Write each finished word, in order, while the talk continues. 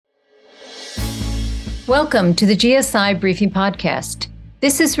Welcome to the GSI Briefing Podcast.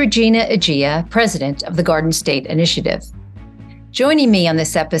 This is Regina Egea, President of the Garden State Initiative. Joining me on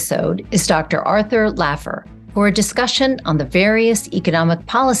this episode is Dr. Arthur Laffer for a discussion on the various economic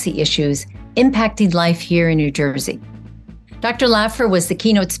policy issues impacting life here in New Jersey. Dr. Laffer was the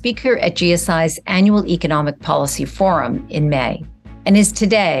keynote speaker at GSI's annual Economic Policy Forum in May and is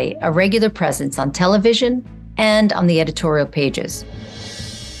today a regular presence on television and on the editorial pages.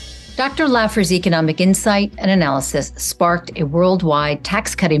 Dr. Laffer's economic insight and analysis sparked a worldwide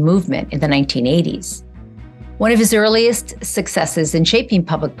tax-cutting movement in the 1980s. One of his earliest successes in shaping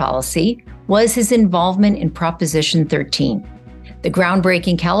public policy was his involvement in Proposition 13, the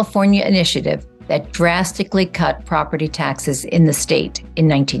groundbreaking California initiative that drastically cut property taxes in the state in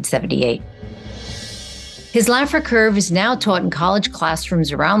 1978. His Laffer curve is now taught in college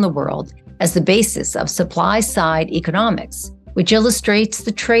classrooms around the world as the basis of supply-side economics, which illustrates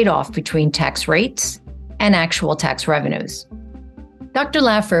the trade-off between tax rates and actual tax revenues. Dr.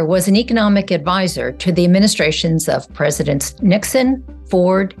 Laffer was an economic advisor to the administrations of Presidents Nixon,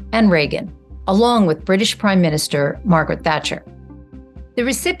 Ford, and Reagan, along with British Prime Minister Margaret Thatcher. The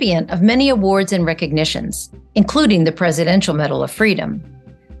recipient of many awards and recognitions, including the Presidential Medal of Freedom,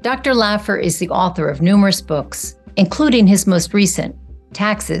 Dr. Laffer is the author of numerous books, including his most recent,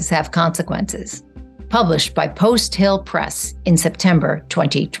 Taxes Have Consequences, published by Post Hill Press in September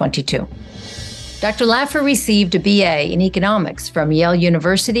 2022. Dr. Laffer received a BA in economics from Yale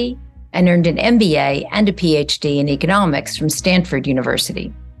University and earned an MBA and a PhD in economics from Stanford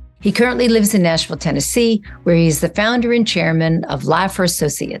University. He currently lives in Nashville, Tennessee, where he is the founder and chairman of Laffer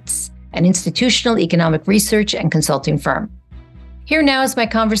Associates, an institutional economic research and consulting firm. Here now is my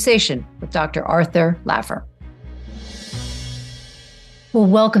conversation with Dr. Arthur Laffer. Well,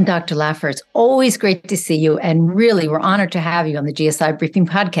 welcome, Dr. Laffer. It's always great to see you, and really, we're honored to have you on the GSI Briefing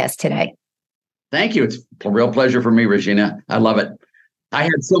Podcast today. Thank you. It's a real pleasure for me, Regina. I love it. I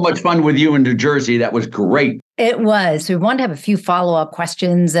had so much fun with you in New Jersey. That was great. It was. We wanted to have a few follow-up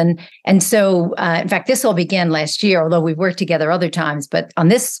questions, and so, in fact, this all began last year, although we've worked together other times. But on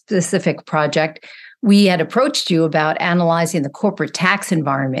this specific project, we had approached you about analyzing the corporate tax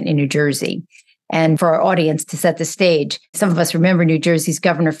environment in New Jersey. And for our audience, to set the stage, some of us remember New Jersey's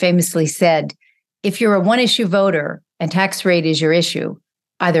governor famously said, if you're a one-issue voter and tax rate is your issue,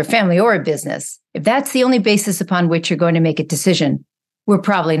 either a family or a business, if that's the only basis upon which you're going to make a decision, we're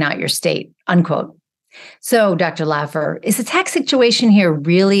probably not your state, unquote. So, Dr. Laffer, is the tax situation here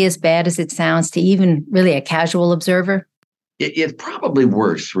really as bad as it sounds to even really a casual observer? It's probably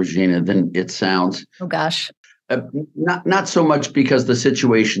worse, Regina, than it sounds. Oh, gosh. Not so much because the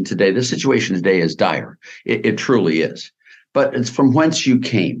situation today is dire. It truly is. But it's from whence you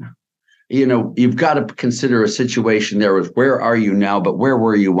came. You know, you've got to consider a situation there as where are you now, but where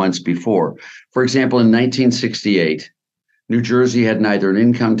were you once before? For example, in 1968, New Jersey had neither an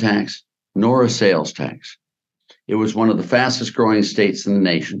income tax nor a sales tax. It was one of the fastest growing states in the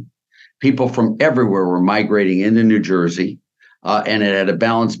nation. People from everywhere were migrating into New Jersey, and it had a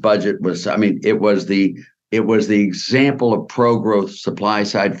balanced budget. It was the example of pro-growth,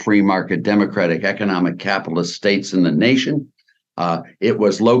 supply-side, free market, democratic, economic, capitalist states in the nation. It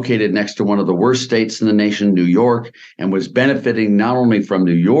was located next to one of the worst states in the nation, New York, and was benefiting not only from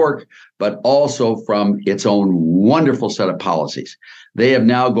New York, but also from its own wonderful set of policies. They have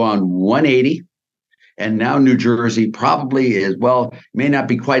now gone 180, and now New Jersey probably is, may not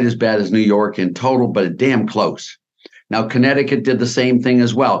be quite as bad as New York in total, but damn close. Now, Connecticut did the same thing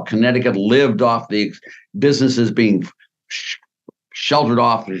as well. Connecticut lived off the businesses being sheltered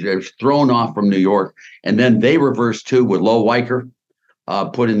off, thrown off from New York. And then they reversed too with low Weicker,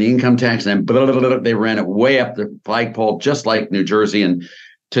 put in the income tax, and then they ran it way up the flagpole, just like New Jersey. And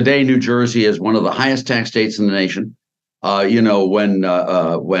today, New Jersey is one of the highest tax states in the nation. When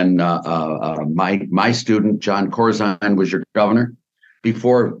my student, John Corzine, was your governor,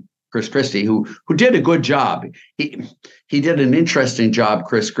 before Chris Christie, who did a good job. He did an interesting job,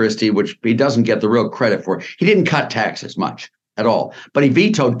 Chris Christie, which he doesn't get the real credit for. He didn't cut taxes much at all, but he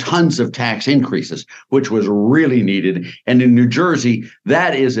vetoed tons of tax increases, which was really needed. And in New Jersey,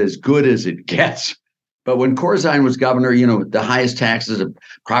 that is as good as it gets. But when Corzine was governor, the highest taxes,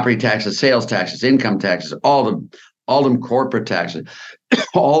 property taxes, sales taxes, income taxes, all them corporate taxes,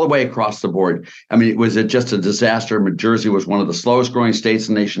 all the way across the board. I mean, it was just a disaster. New Jersey was one of the slowest growing states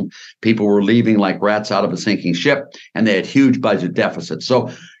in the nation. People were leaving like rats out of a sinking ship, and they had huge budget deficits. So,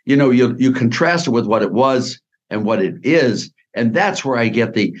 you contrast it with what it was and what it is. And that's where I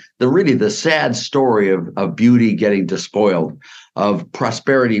get the sad story of beauty getting despoiled, of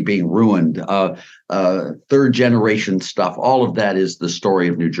prosperity being ruined, third generation stuff. All of that is the story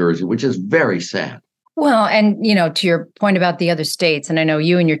of New Jersey, which is very sad. Well, and to your point about the other states, and I know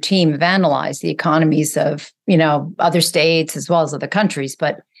you and your team have analyzed the economies of, other states as well as other countries,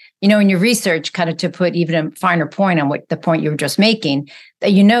 but in your research, kind of to put even a finer point on what the point you were just making,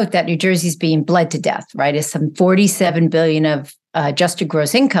 that you note that New Jersey's being bled to death, right? It's some 47 billion of adjusted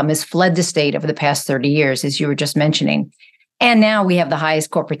gross income has fled the state over the past 30 years, as you were just mentioning. And now we have the highest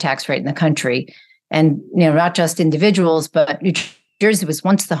corporate tax rate in the country. And, not just individuals, but New Jersey was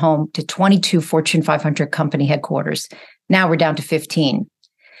once the home to 22 Fortune 500 company headquarters. Now we're down to 15.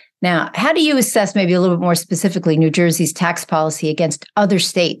 Now, how do you assess maybe a little bit more specifically New Jersey's tax policy against other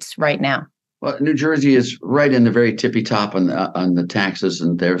states right now? Well, New Jersey is right in the very tippy top on the taxes,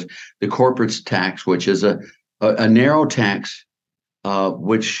 and there's the corporate tax, which is a narrow tax,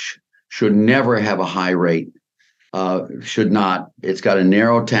 which should never have a high rate. Should not. It's got a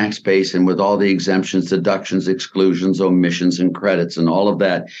narrow tax base, and with all the exemptions, deductions, exclusions, omissions, and credits, and all of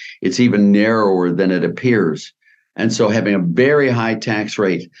that, it's even narrower than it appears. And so having a very high tax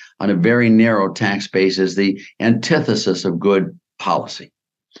rate on a very narrow tax base is the antithesis of good policy.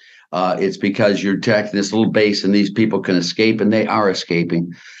 It's because you're taxing this little base and these people can escape, and they are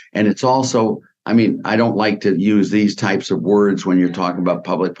escaping. And it's also, I don't like to use these types of words when you're talking about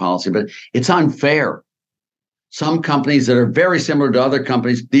public policy, but it's unfair. Some companies that are very similar to other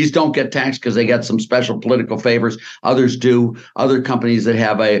companies, these don't get taxed because they get some special political favors. Others do. Other companies that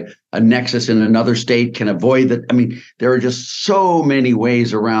have a nexus in another state can avoid that. There are just so many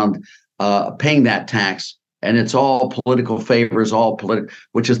ways around paying that tax, and it's all political favors,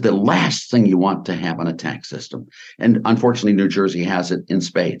 which is the last thing you want to have on a tax system. And unfortunately, New Jersey has it in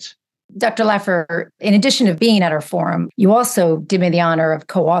spades. Dr. Laffer, in addition to being at our forum, you also did me the honor of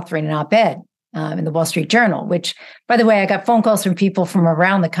co-authoring an op-ed in the Wall Street Journal, which, by the way, I got phone calls from people from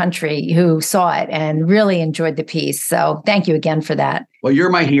around the country who saw it and really enjoyed the piece. So thank you again for that. Well, you're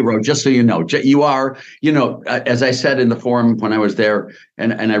my hero, just so you know. You are, as I said in the forum when I was there,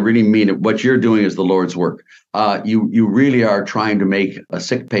 and I really mean it, what you're doing is the Lord's work. You really are trying to make a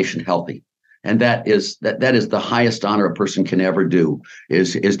sick patient healthy. And that is the highest honor a person can ever do,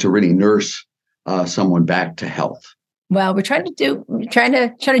 is to really nurse someone back to health. Well, we're trying to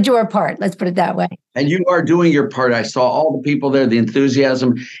do our part. Let's put it that way. And you are doing your part. I saw all the people there, the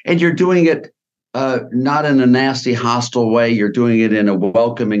enthusiasm, and you're doing it not in a nasty, hostile way. You're doing it in a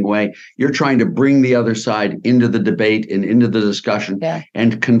welcoming way. You're trying to bring the other side into the debate and into the discussion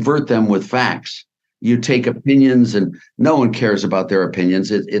and convert them with facts. You take opinions, and no one cares about their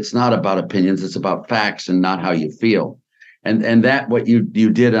opinions. It's not about opinions. It's about facts and not how you feel. And that what you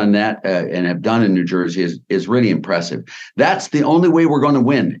did on that and have done in New Jersey is really impressive. That's the only way we're going to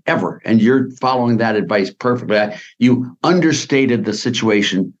win ever. And you're following that advice perfectly. You understated the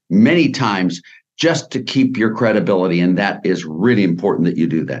situation many times just to keep your credibility. And that is really important that you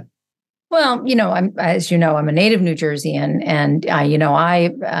do that. Well, I'm a native New Jerseyan, and I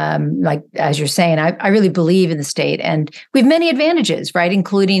like, as you're saying, I really believe in the state, and we have many advantages, right?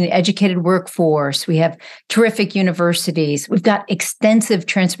 Including an educated workforce. We have terrific universities. We've got extensive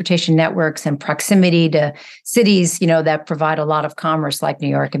transportation networks and proximity to cities, that provide a lot of commerce, like New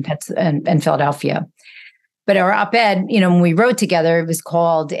York and Philadelphia. But our op-ed, when we wrote together, it was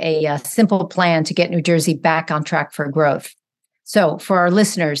called A Simple Plan to Get New Jersey Back on Track for Growth. So for our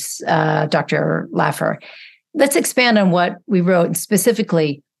listeners, Dr. Laffer, let's expand on what we wrote. And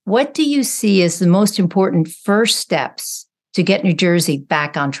specifically, what do you see as the most important first steps to get New Jersey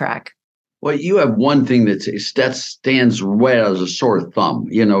back on track? Well, you have one thing that stands right as a sore thumb.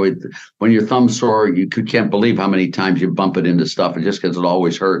 When your thumb's sore, you can't believe how many times you bump it into stuff, and just because it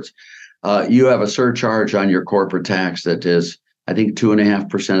always hurts. You have a surcharge on your corporate tax that is, I think,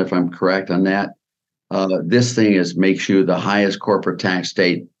 2.5%, if I'm correct on that. This thing makes you the highest corporate tax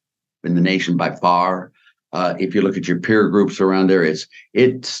state in the nation by far. If you look at your peer groups around there,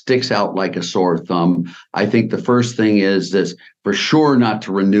 it sticks out like a sore thumb. I think the first thing is this, for sure, not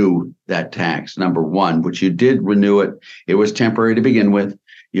to renew that tax, number one, which you did renew it. It was temporary to begin with.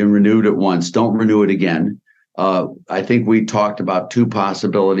 You renewed it once. Don't renew it again. I think we talked about two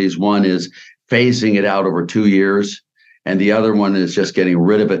possibilities. One is phasing it out over 2 years. And the other one is just getting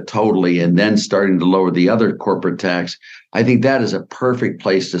rid of it totally and then starting to lower the other corporate tax. I think that is a perfect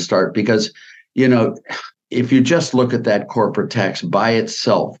place to start because, if you just look at that corporate tax by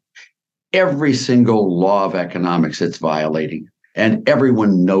itself, every single law of economics it's violating, and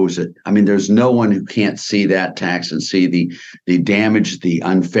everyone knows it. There's no one who can't see that tax and see the damage, the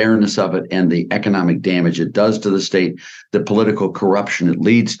unfairness of it, and the economic damage it does to the state, the political corruption it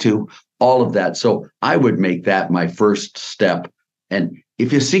leads to. All of that. So I would make that my first step. And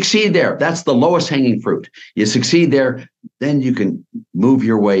if you succeed there, that's the lowest hanging fruit. You succeed there, then you can move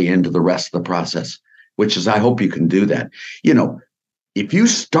your way into the rest of the process. which is I hope you can do that. If you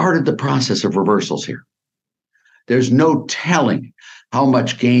started the process of reversals here, there's no telling how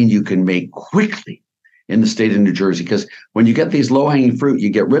much gain you can make quickly in the state of New Jersey. Because when you get these low-hanging fruit, you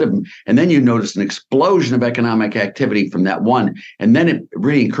get rid of them, and then you notice an explosion of economic activity from that one, and then it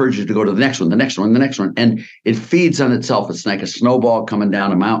really encourages you to go to the next one, the next one, the next one, and it feeds on itself. It's like a snowball coming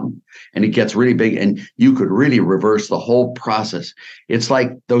down a mountain, and it gets really big, and you could really reverse the whole process. It's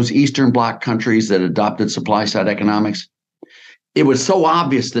like those Eastern Bloc countries that adopted supply-side economics. It was so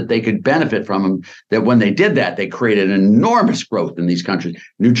obvious that they could benefit from them that when they did that, they created enormous growth in these countries.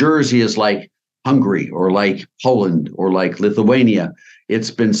 New Jersey is like Hungary or like Poland or like Lithuania.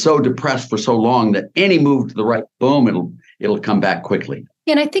 It's been so depressed for so long that any move to the right, boom, it'll come back quickly.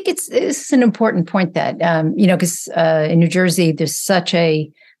 And I think it's an important point that, because in New Jersey, there's such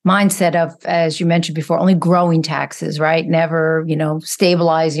a mindset of, as you mentioned before, only growing taxes, right? Never,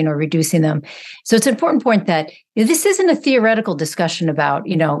 stabilizing or reducing them. So it's an important point that this isn't a theoretical discussion about,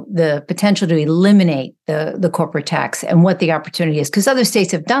 the potential to eliminate the corporate tax and what the opportunity is, because other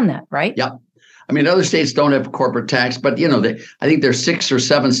states have done that, right? Yeah. I mean, other states don't have a corporate tax, but, I think there's 6 or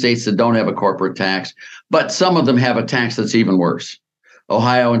 7 states that don't have a corporate tax, but some of them have a tax that's even worse.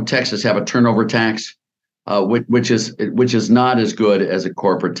 Ohio and Texas have a turnover tax, which is not as good as a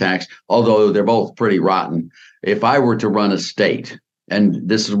corporate tax, although they're both pretty rotten. If I were to run a state, and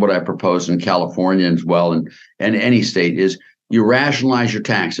this is what I propose in California as well, and any state, is you rationalize your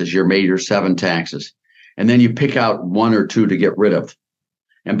taxes, your major 7 taxes, and then you pick out 1 or 2 to get rid of.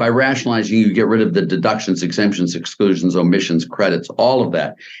 And by rationalizing, you get rid of the deductions, exemptions, exclusions, omissions, credits, all of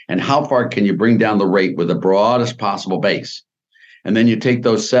that. And how far can you bring down the rate with the broadest possible base? And then you take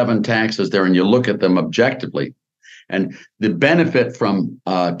those 7 taxes there and you look at them objectively. And the benefit from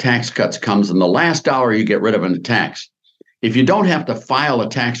tax cuts comes in the last dollar you get rid of in a tax. If you don't have to file a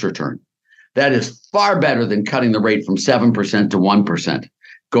tax return, that is far better than cutting the rate from 7% to 1%.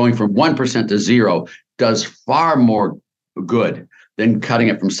 Going from 1% to 0 does far more good than cutting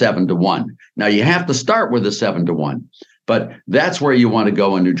it from 7 to 1. Now, you have to start with a 7 to 1, but that's where you want to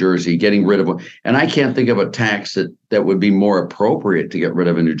go in New Jersey, getting rid of it. And I can't think of a tax that would be more appropriate to get rid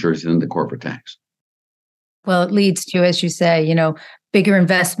of in New Jersey than the corporate tax. Well, it leads to, as you say, bigger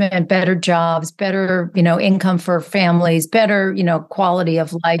investment, better jobs, better, income for families, better, quality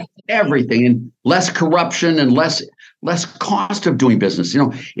of life. Everything, and less corruption and less cost of doing business.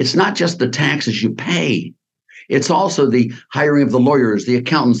 It's not just the taxes you pay. It's also the hiring of the lawyers, the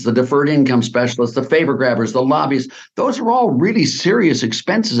accountants, the deferred income specialists, the favor grabbers, the lobbyists. Those are all really serious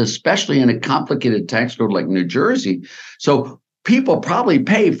expenses, especially in a complicated tax code like New Jersey. So people probably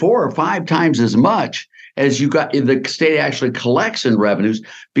pay 4 or 5 times as much as the state actually collects in revenues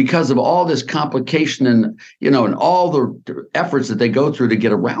because of all this complication and all the efforts that they go through to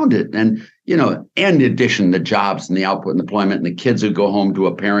get around it. And in addition, the jobs and the output and employment and the kids who go home to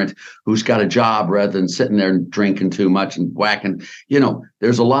a parent who's got a job rather than sitting there and drinking too much and whacking.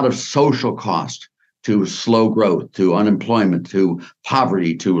 There's a lot of social cost to slow growth, to unemployment, to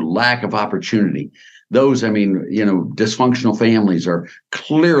poverty, to lack of opportunity. Those, dysfunctional families are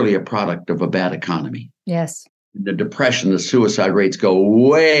clearly a product of a bad economy. Yes. The depression, the suicide rates go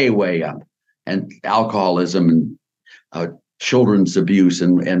way, way up, and alcoholism and children's abuse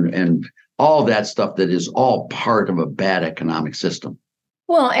and all that stuff that is all part of a bad economic system.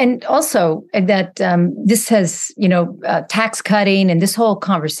 Well, and also that this has, tax cutting and this whole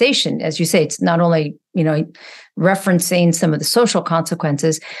conversation, as you say, it's not only, referencing some of the social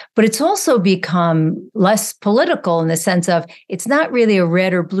consequences, but it's also become less political in the sense of it's not really a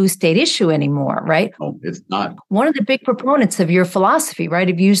red or blue state issue anymore, right? No, it's not. One of the big proponents of your philosophy, right,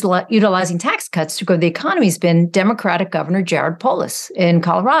 of utilizing tax cuts to grow the economy has been Democratic Governor Jared Polis in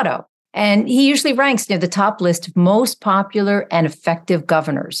Colorado. And he usually ranks near the top list of most popular and effective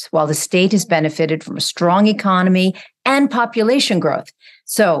governors, while the state has benefited from a strong economy and population growth.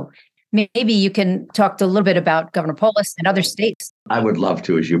 So maybe you can talk a little bit about Governor Polis and other states. I would love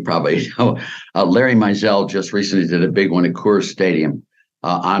to, as you probably know. Larry Mizell just recently did a big one at Coors Stadium,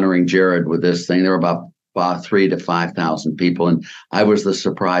 honoring Jared with this thing. There were about 3,000 to 5,000 people, and I was the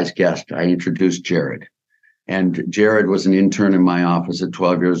surprise guest. I introduced Jared. And Jared was an intern in my office at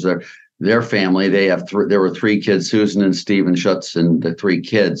 12 years. Their family, there were 3 kids, Susan and Stephen Schutz, and the 3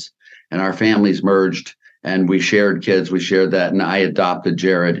 kids. And our families merged, and we shared kids. We shared that, and I adopted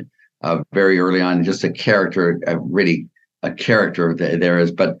Jared very early on. Just a character, a character there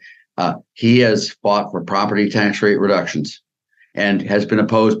is. But he has fought for property tax rate reductions and has been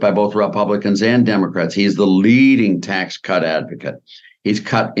opposed by both Republicans and Democrats. He's the leading tax cut advocate. He's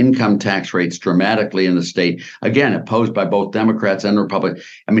cut income tax rates dramatically in the state. Again, opposed by both Democrats and Republicans.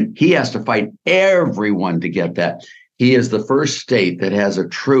 I mean, he has to fight everyone to get that. He is the first state that has a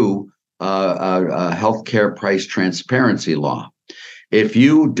true healthcare price transparency law. If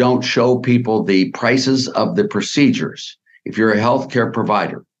you don't show people the prices of the procedures, if you're a healthcare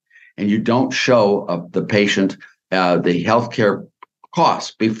provider and you don't show the patient the healthcare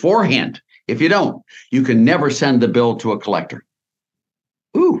costs beforehand, if you don't, you can never send the bill to a collector.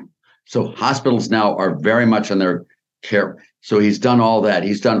 Ooh, so hospitals now are very much on their care. So he's done all that.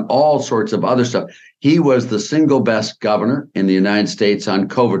 He's done all sorts of other stuff. He was the single best governor in the United States on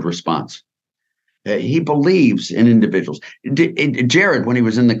COVID response. He believes in individuals. Jared, when he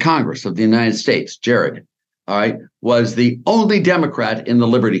was in the Congress of the United States, Jared, all right, was the only Democrat in the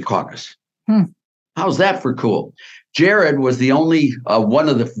Liberty Caucus. How's that for cool? Jared was the only one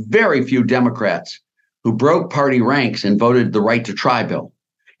of the very few Democrats who broke party ranks and voted the right to try bill.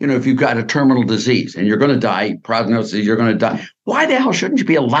 You know, if you've got a terminal disease and you're going to die, prognosis, you're going to die. Why the hell shouldn't you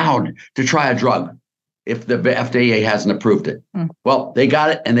be allowed to try a drug if the FDA hasn't approved it? Well, they got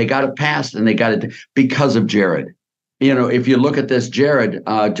it and they got it passed and they got it because of Jared. You know, if you look at this, Jared,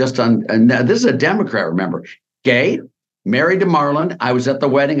 and this is a Democrat, remember, gay, married to Marlon. I was at the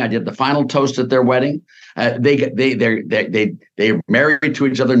wedding. I did the final toast at their wedding. They're married to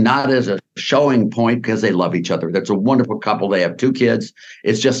each other, not as a showing point because they love each other. That's a wonderful couple. They have 2 kids.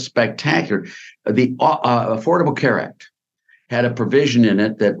 It's just spectacular. The Affordable Care Act had a provision in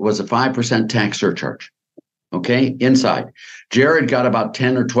it that was a 5% tax surcharge. Okay, inside. Jared got about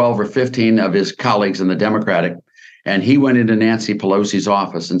 10 or 12 or 15 of his colleagues in the Democratic, and he went into Nancy Pelosi's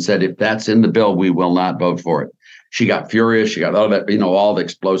office and said, if that's in the bill, we will not vote for it. She got furious. She got all that, all the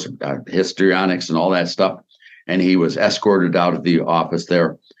explosive histrionics and all that stuff. And he was escorted out of the office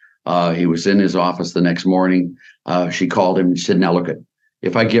there. He was in his office the next morning. She called him and said, now look,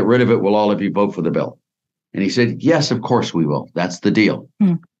 if I get rid of it, will all of you vote for the bill? And he said, yes, of course we will. That's the deal.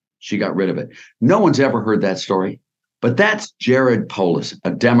 She got rid of it. No one's ever heard that story. But that's Jared Polis, a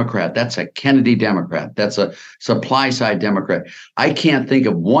Democrat. That's a Kennedy Democrat. That's a supply side Democrat. I can't think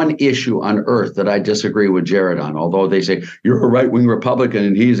of one issue on earth that I disagree with Jared on, although they say you're a right-wing Republican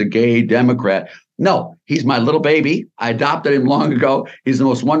and he's a gay Democrat. No, he's my little baby. I adopted him long ago. He's the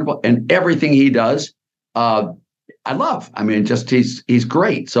most wonderful, and everything he does, I love. I mean, just he's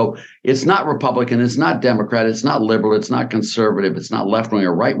great. So it's not Republican. It's not Democrat. It's not liberal. It's not conservative. It's not left-wing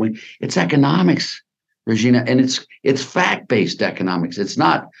or right-wing. It's economics, Regina, and it's fact-based economics. It's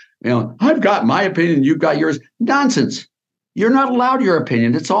not, I've got my opinion, you've got yours. Nonsense. You're not allowed your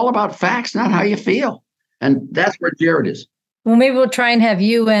opinion. It's all about facts, not how you feel. And that's where Jared is. Well, maybe we'll try and have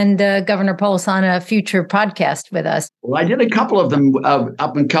you and Governor Polis on a future podcast with us. Well, I did a couple of them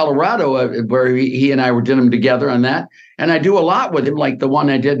up in Colorado where he and I did them together on that. And I do a lot with him, like the one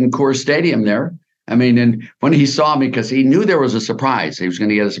I did in Coors Stadium there. I mean, and when he saw me, because he knew there was a surprise, he was going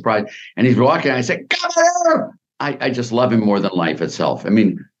to get a surprise. And he's walking, and I said, Governor! I just love him more than life itself. I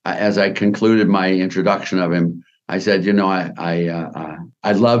mean, as I concluded my introduction of him, I said,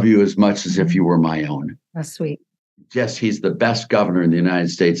 I love you as much as if you were my own. That's sweet. Yes, he's the best governor in the United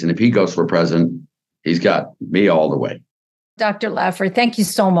States. And if he goes for president, he's got me all the way. Dr. Laffer, thank you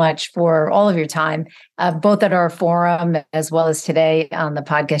so much for all of your time, both at our forum as well as today on the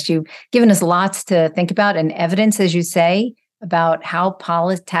podcast. You've given us lots to think about and evidence, as you say, about how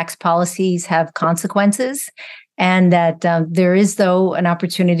tax policies have consequences, and that there is, though, an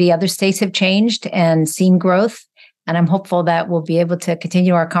opportunity. Other states have changed and seen growth, and I'm hopeful that we'll be able to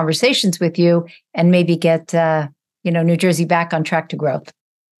continue our conversations with you and maybe get New Jersey back on track to growth.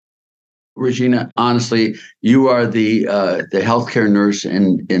 Regina, honestly, you are the healthcare nurse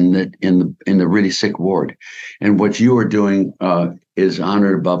in the really sick ward, and what you are doing is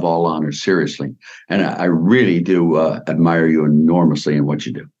honored above all honors. Seriously, and I really do admire you enormously in what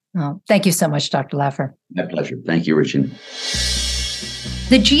you do. Oh, thank you so much, Dr. Laffer. My pleasure. Thank you, Regina.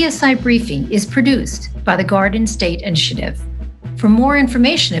 The GSI Briefing is produced by the Garden State Initiative. For more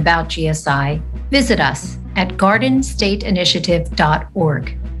information about GSI, visit us at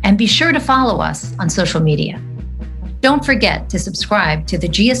gardenstateinitiative.org. And be sure to follow us on social media. Don't forget to subscribe to the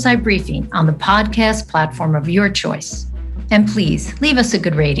GSI Briefing on the podcast platform of your choice. And please leave us a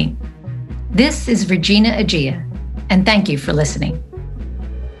good rating. This is Regina Egea, and thank you for listening.